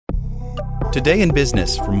Today in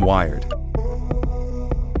Business from Wired.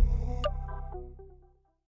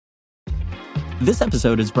 This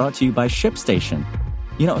episode is brought to you by ShipStation.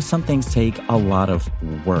 You know, some things take a lot of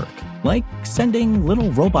work, like sending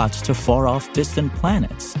little robots to far-off distant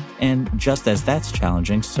planets. And just as that's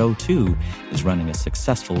challenging, so too is running a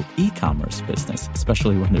successful e-commerce business,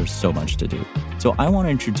 especially when there's so much to do. So I want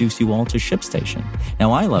to introduce you all to ShipStation.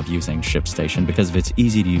 Now, I love using ShipStation because of its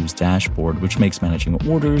easy-to-use dashboard, which makes managing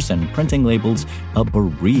orders and printing labels a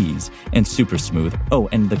breeze and super smooth. Oh,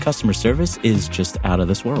 and the customer service is just out of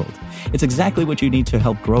this world. It's exactly what you need to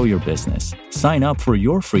help grow your business. Sign up for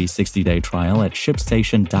your free 60-day trial at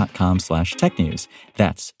shipstation.com/technews.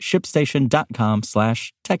 That's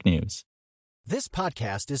shipstation.com/technews. This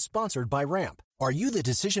podcast is sponsored by Ramp. Are you the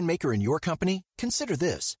decision maker in your company? Consider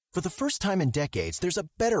this. For the first time in decades, there's a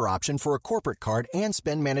better option for a corporate card and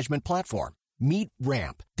spend management platform. Meet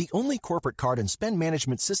Ramp, the only corporate card and spend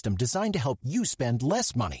management system designed to help you spend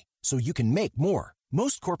less money so you can make more.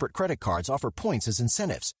 Most corporate credit cards offer points as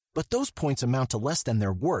incentives, but those points amount to less than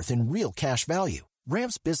their worth in real cash value.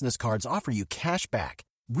 Ramp's business cards offer you cash back,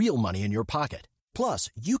 real money in your pocket. Plus,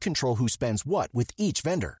 you control who spends what with each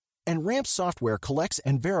vendor. And Ramp's software collects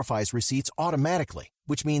and verifies receipts automatically,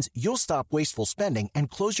 which means you'll stop wasteful spending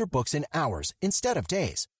and close your books in hours instead of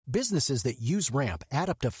days. Businesses that use Ramp add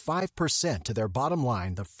up to 5% to their bottom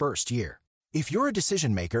line the first year. If you're a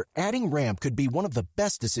decision maker, adding Ramp could be one of the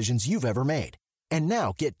best decisions you've ever made. And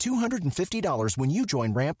now get $250 when you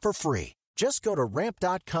join Ramp for free. Just go to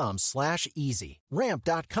ramp.com/easy.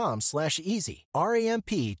 Ramp.com/easy.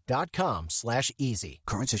 RAMP.com/easy.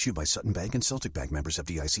 Cards issued by Sutton Bank and Celtic Bank, members of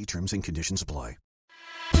FDIC. Terms and conditions apply.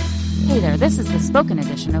 Hey there, this is the spoken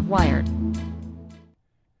edition of Wired.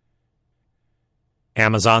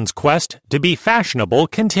 Amazon's quest to be fashionable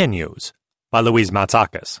continues, by Louise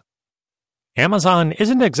Matsakis. Amazon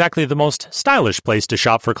isn't exactly the most stylish place to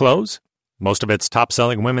shop for clothes. Most of its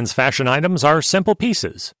top-selling women's fashion items are simple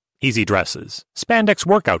pieces. Easy dresses, spandex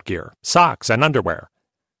workout gear, socks, and underwear.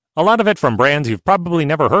 A lot of it from brands you've probably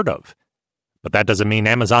never heard of. But that doesn't mean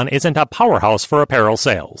Amazon isn't a powerhouse for apparel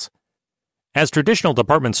sales. As traditional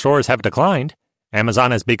department stores have declined,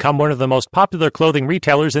 Amazon has become one of the most popular clothing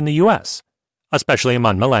retailers in the U.S., especially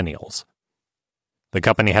among millennials. The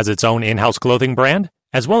company has its own in-house clothing brand,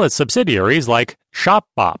 as well as subsidiaries like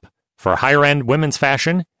Shopbop for higher-end women's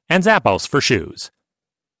fashion and Zappos for shoes.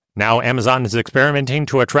 Now Amazon is experimenting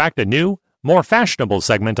to attract a new, more fashionable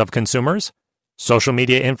segment of consumers, social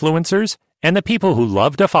media influencers, and the people who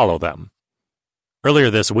love to follow them. Earlier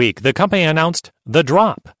this week, the company announced The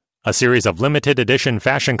Drop, a series of limited edition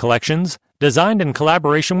fashion collections designed in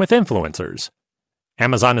collaboration with influencers.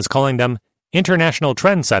 Amazon is calling them international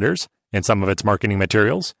trendsetters in some of its marketing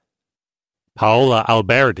materials. Paola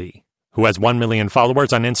Alberti, who has 1 million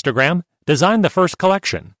followers on Instagram, designed the first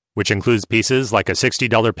collection, which includes pieces like a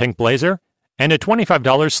 $60 pink blazer and a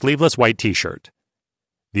 $25 sleeveless white t-shirt.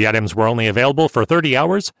 The items were only available for 30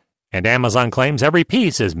 hours, and Amazon claims every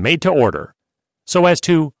piece is made to order, so as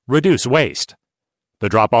to reduce waste. The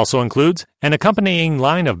drop also includes an accompanying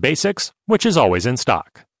line of basics, which is always in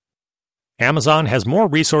stock. Amazon has more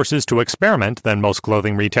resources to experiment than most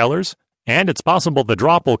clothing retailers, and it's possible the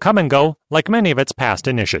drop will come and go like many of its past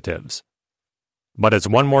initiatives. But it's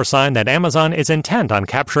one more sign that Amazon is intent on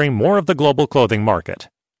capturing more of the global clothing market,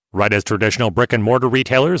 right as traditional brick-and-mortar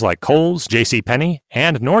retailers like Kohl's, JCPenney,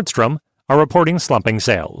 and Nordstrom are reporting slumping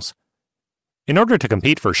sales. In order to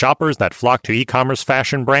compete for shoppers that flock to e-commerce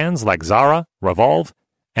fashion brands like Zara, Revolve,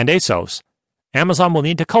 and ASOS, Amazon will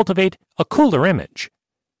need to cultivate a cooler image.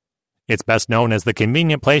 It's best known as the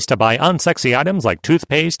convenient place to buy unsexy items like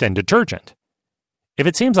toothpaste and detergent. If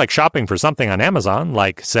it seems like shopping for something on Amazon,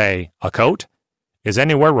 like, say, a coat, is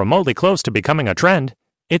anywhere remotely close to becoming a trend,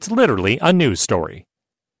 it's literally a news story.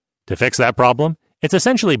 To fix that problem, it's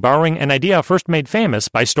essentially borrowing an idea first made famous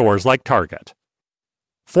by stores like Target.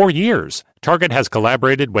 For years, Target has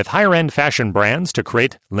collaborated with higher-end fashion brands to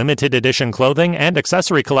create limited edition clothing and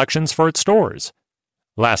accessory collections for its stores.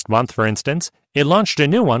 Last month, for instance, it launched a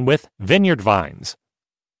new one with Vineyard Vines.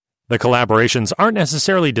 The collaborations aren't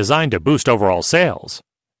necessarily designed to boost overall sales,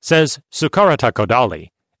 says Sukarata Kodali,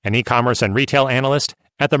 an e-commerce and retail analyst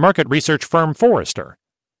at the market research firm Forrester.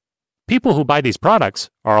 People who buy these products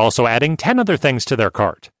are also adding 10 other things to their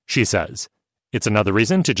cart, she says. It's another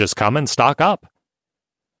reason to just come and stock up.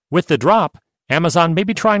 With the drop, Amazon may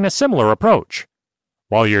be trying a similar approach.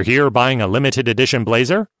 While you're here buying a limited edition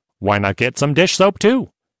blazer, why not get some dish soap too?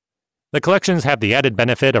 The collections have the added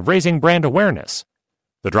benefit of raising brand awareness.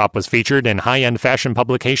 The drop was featured in high-end fashion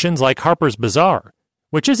publications like Harper's Bazaar,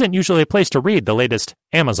 which isn't usually a place to read the latest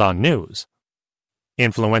Amazon news.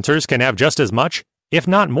 Influencers can have just as much, if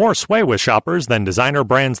not more, sway with shoppers than designer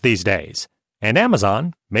brands these days. And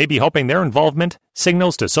Amazon may be hoping their involvement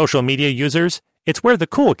signals to social media users it's where the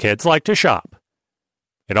cool kids like to shop.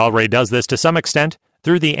 It already does this to some extent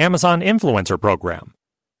through the Amazon Influencer program,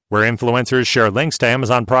 where influencers share links to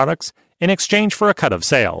Amazon products in exchange for a cut of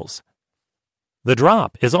sales. The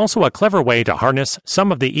drop is also a clever way to harness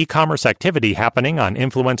some of the e-commerce activity happening on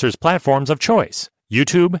influencers' platforms of choice,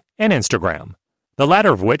 YouTube and Instagram, the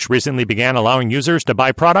latter of which recently began allowing users to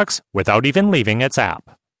buy products without even leaving its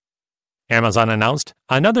app. Amazon announced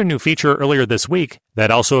another new feature earlier this week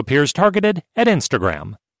that also appears targeted at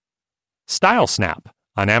Instagram. Style Snap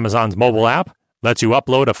on Amazon's mobile app lets you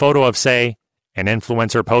upload a photo of, say, an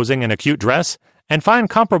influencer posing in a cute dress and find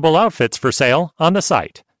comparable outfits for sale on the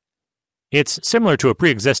site. It's similar to a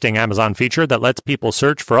pre-existing Amazon feature that lets people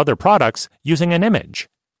search for other products using an image.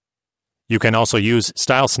 You can also use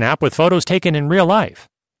Style Snap with photos taken in real life.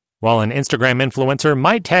 While an Instagram influencer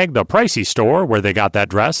might tag the pricey store where they got that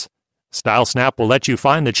dress, Style Snap will let you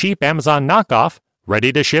find the cheap Amazon knockoff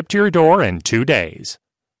ready to ship to your door in 2 days.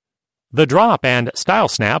 The Drop and Style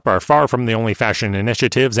Snap are far from the only fashion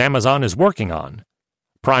initiatives Amazon is working on.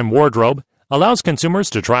 Prime Wardrobe allows consumers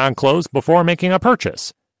to try on clothes before making a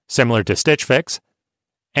purchase, similar to Stitch Fix,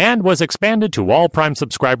 and was expanded to all Prime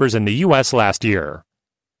subscribers in the U.S. last year.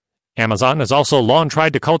 Amazon has also long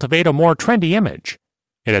tried to cultivate a more trendy image.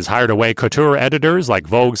 It has hired away couture editors like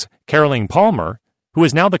Vogue's Caroline Palmer, who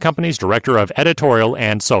is now the company's director of editorial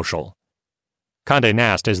and social. Condé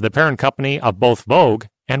Nast is the parent company of both Vogue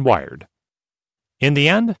and Wired. In the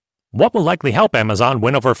end, what will likely help Amazon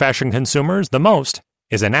win over fashion consumers the most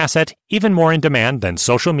is an asset even more in demand than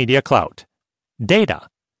social media clout: data.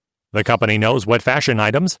 The company knows what fashion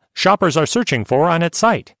items shoppers are searching for on its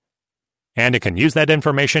site, and it can use that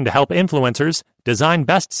information to help influencers design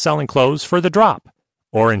best-selling clothes for the drop,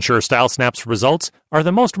 or ensure Style Snap's results are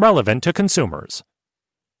the most relevant to consumers.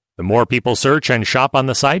 The more people search and shop on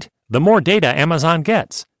the site, the more data Amazon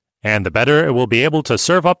gets, and the better it will be able to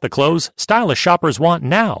serve up the clothes stylish shoppers want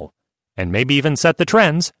now, and maybe even set the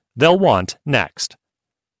trends they'll want next.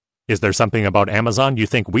 Is there something about Amazon you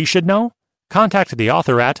think we should know? Contact the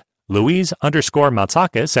author at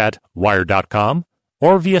Louise_Matsakis at Wired.com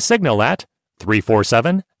or via Signal at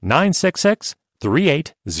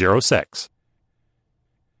 347-966-3806.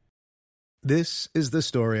 This is the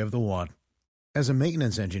story of the one. As a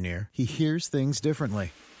maintenance engineer, he hears things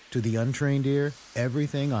differently. To the untrained ear,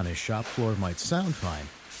 everything on his shop floor might sound fine,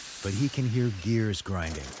 but he can hear gears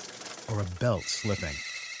grinding or a belt slipping.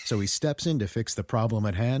 So he steps in to fix the problem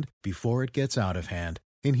at hand before it gets out of hand.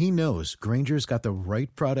 And he knows Grainger's got the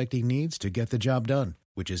right product he needs to get the job done,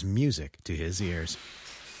 which is music to his ears.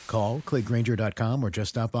 Call, click Grainger.com, or just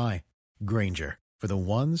stop by. Grainger, for the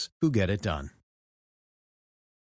ones who get it done.